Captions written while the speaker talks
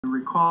You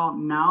recall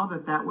now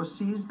that that was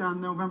seized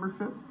on November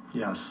 5th?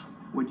 Yes.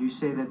 Would you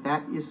say that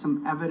that is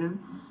some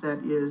evidence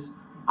that is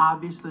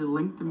obviously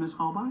linked to Ms.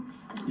 Halbach?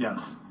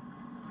 Yes.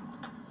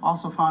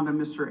 Also found on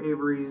Mr.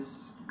 Avery's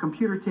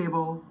computer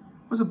table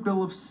was a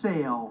bill of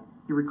sale.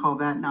 You recall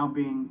that now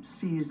being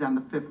seized on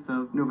the 5th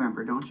of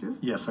November, don't you?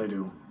 Yes, I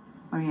do.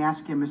 Let me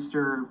ask you,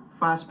 Mr.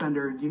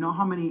 Fossbender, do you know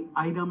how many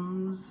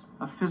items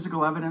of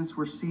physical evidence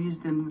were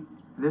seized in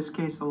this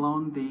case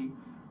alone,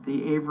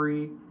 the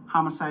Avery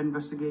homicide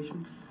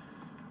investigation?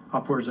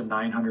 Upwards of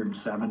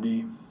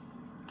 970.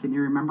 Can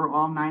you remember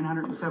all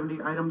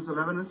 970 items of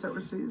evidence that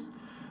were seized?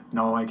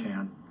 No, I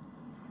can't.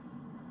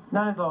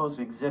 None of those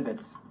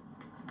exhibits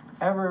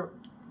ever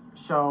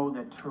show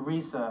that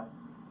Teresa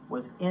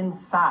was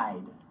inside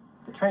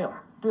the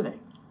trailer, do they?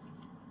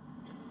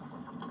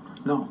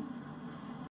 No.